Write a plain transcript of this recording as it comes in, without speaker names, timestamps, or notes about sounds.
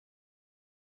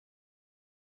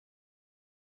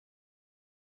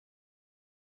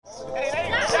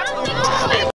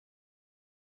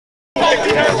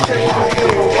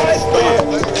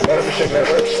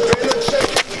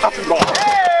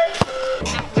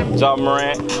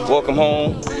MORANT, welcome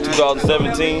home,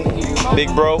 2017,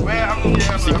 big bro.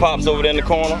 See Pops over there in the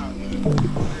corner.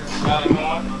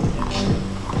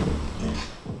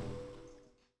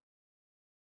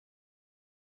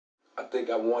 I think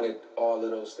I wanted all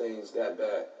of those things that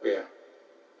bad. Yeah.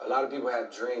 A lot of people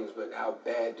have dreams, but how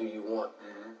bad do you want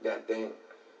that thing?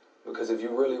 Because if you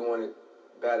really want it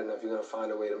bad enough, you're gonna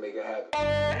find a way to make it happen.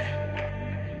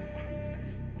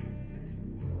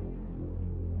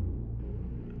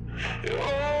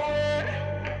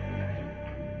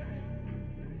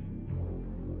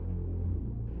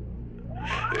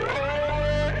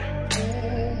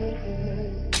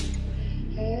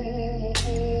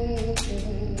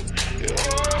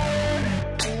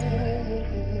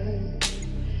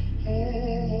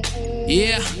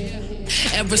 Yeah.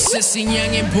 Ever since a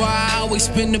youngin' boy, I always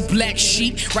been the black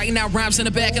sheep. Writing out rhymes in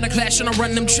the back of the class, trying to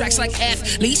run them tracks like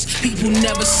athletes. People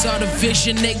never saw the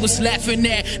vision, they was laughing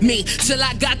at me. Till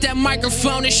I got that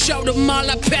microphone and showed them all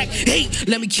I packed. Hey,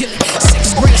 let me kill it.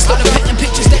 6th grade, started painting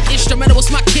pictures, that instrumental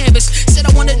was my canvas. Said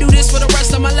I wanna do this for the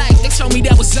rest of my life. They told me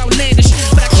that was outlandish,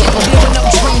 but I can't deal with no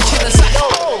dream killers.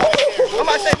 I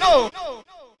might say no.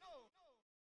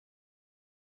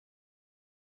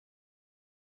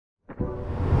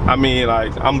 I mean,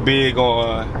 like, I'm big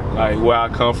on, like, where I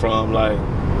come from. Like,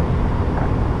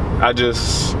 I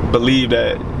just believe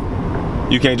that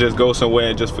you can't just go somewhere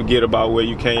and just forget about where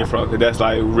you came from, because that's,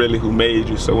 like, really who made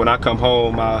you. So when I come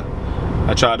home, I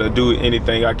try to do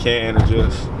anything I can to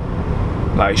just,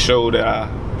 like, show that I,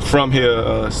 from here,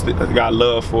 got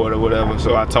love for it or whatever.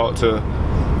 So I talk to,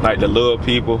 like, the little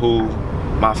people who,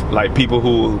 people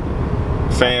who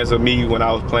fans of me when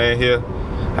I was playing here.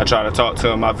 I try to talk to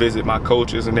them, I visit my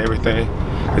coaches and everything.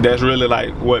 And that's really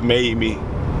like what made me.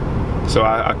 So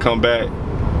I come back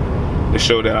to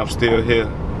show that I'm still here.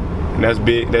 And that's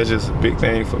big, that's just a big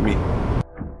thing for me.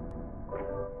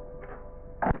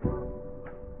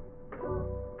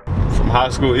 From high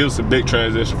school, it was a big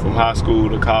transition from high school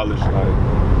to college. Like,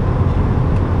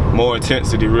 more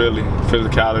intensity really,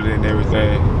 physicality and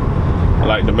everything.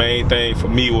 Like the main thing for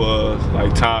me was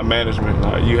like time management.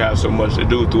 Like you have so much to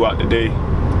do throughout the day.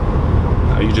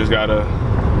 You just gotta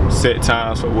set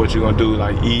times for what you're gonna do,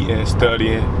 like eating,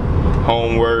 studying,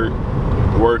 homework,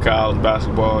 workouts,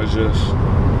 basketball.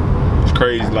 It's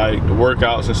crazy. Like the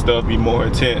workouts and stuff be more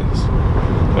intense.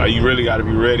 Like you really gotta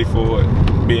be ready for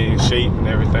it, be in shape and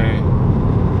everything.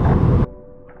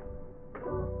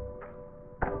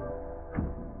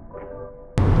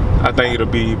 I think it'll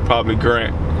be probably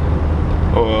Grant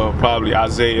or probably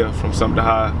Isaiah from Sumter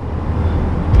High.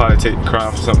 Probably take the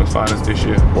crown for Sumter Finals this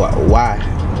year. Why?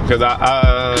 Because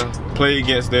I played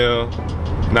against them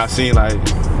and I seen like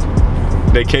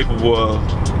they capable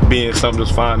of being Sumter's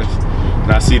finest.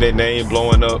 And I see their name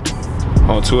blowing up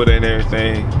on Twitter and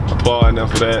everything. Applauding them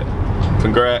for that.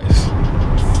 Congrats.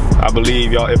 I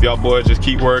believe y'all, if y'all boys just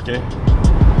keep working,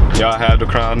 y'all have the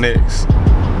crown next.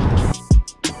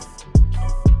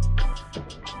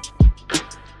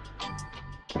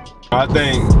 I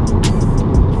think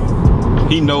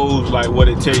he knows like what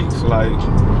it takes, like,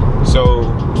 so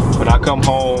when I come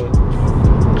home,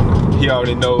 he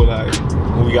already know like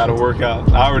we gotta work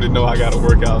out. I already know I gotta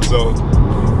work out, so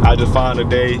I just find a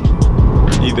day,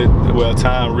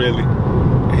 time really,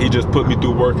 and he just put me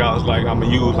through workouts like I'ma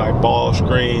use like ball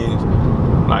screens,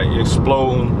 like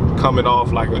exploding, coming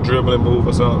off like a dribbling move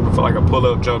or something, for like a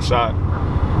pull-up jump shot,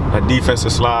 a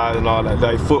defensive slide and all that,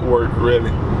 like footwork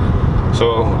really.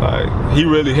 So like he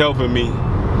really helping me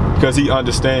because he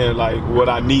understands like what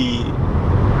I need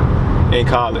in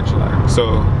college. Like,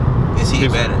 so is he a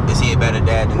better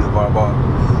dad than LeVar Ball?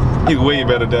 He's way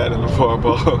better dad than LeVar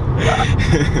Ball.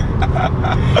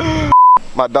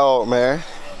 My dog, man.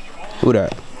 Who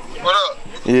that? What up?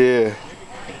 Yeah.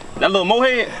 That little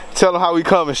mohead. Tell him how we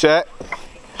coming, Shaq.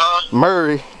 Huh?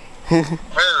 Murray.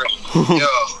 Murray. Yo.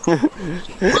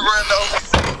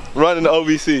 We running the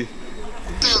OVC.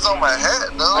 It's on my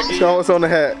hat, dog. Show us on the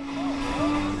hat.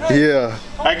 Yeah.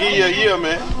 I give you a year,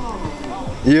 man.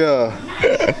 Yeah.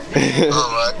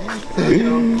 Alright.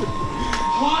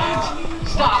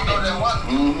 Stop it.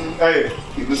 Hey.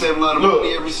 You've been saving a lot of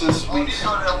money ever since we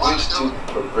switched to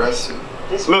progressive.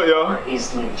 Look, y'all.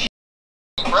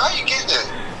 Bro, how you get that?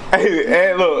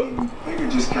 Hey, look. I can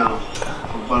just count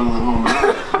for bundling home.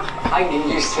 I get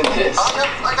used to this. I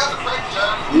got the fake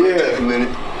job. Yeah. Take a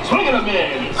minute. Swing it a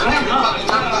minute.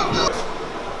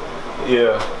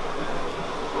 Yeah.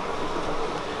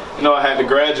 You know, I had to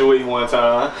graduate one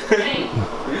time.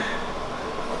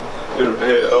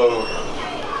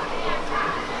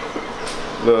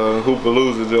 The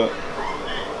Hoopalooza joint.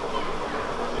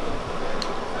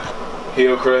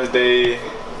 Hillcrest Day,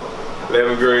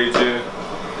 11th grade year.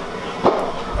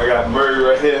 I got Murray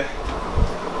right here.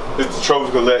 This is the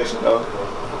trophy collection though.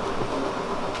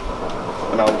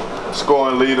 And I'm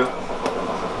scoring leader.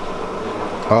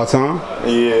 All time?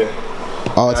 Yeah.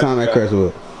 All time at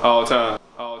Crestwood? All time.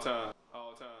 All time.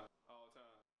 All time. All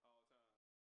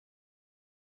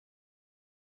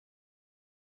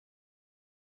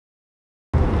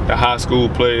time. The high school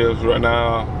players right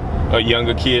now,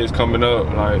 younger kids coming up,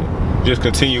 like, just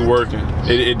continue working.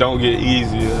 It don't get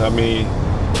easier. I mean,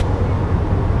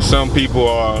 some people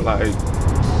are like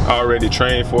already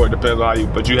trained for it, depends on how you,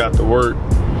 but you have to work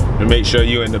to make sure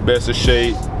you're in the best of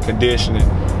shape, conditioning,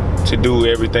 to do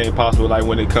everything possible like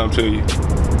when it comes to you.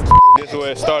 This is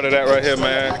where it started at right here,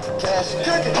 man.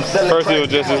 First it was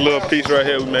just this little piece right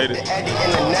here, we made it.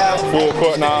 Full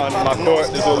court now, in my court,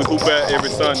 this is where we hoop at every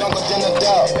Sunday.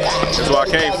 That's where I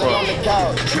came from.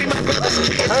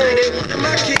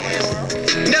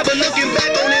 Never looking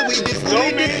back on it, we did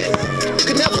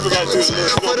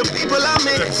for the people I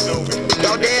met.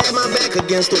 Thought they had my back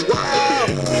against the wall.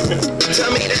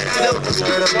 Tell me that I don't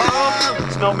deserve the ball.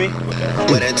 It's not me.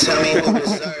 But then tell me who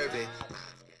deserve it.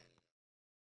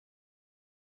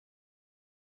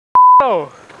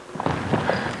 Oh.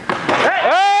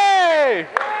 Hey!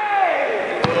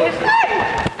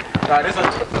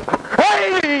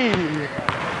 Hey!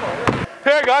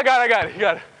 Here you go, I got it, you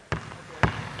got it.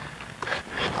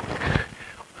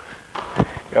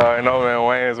 You already know, man,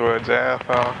 Wayne's where a jam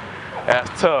found. That's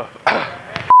tough.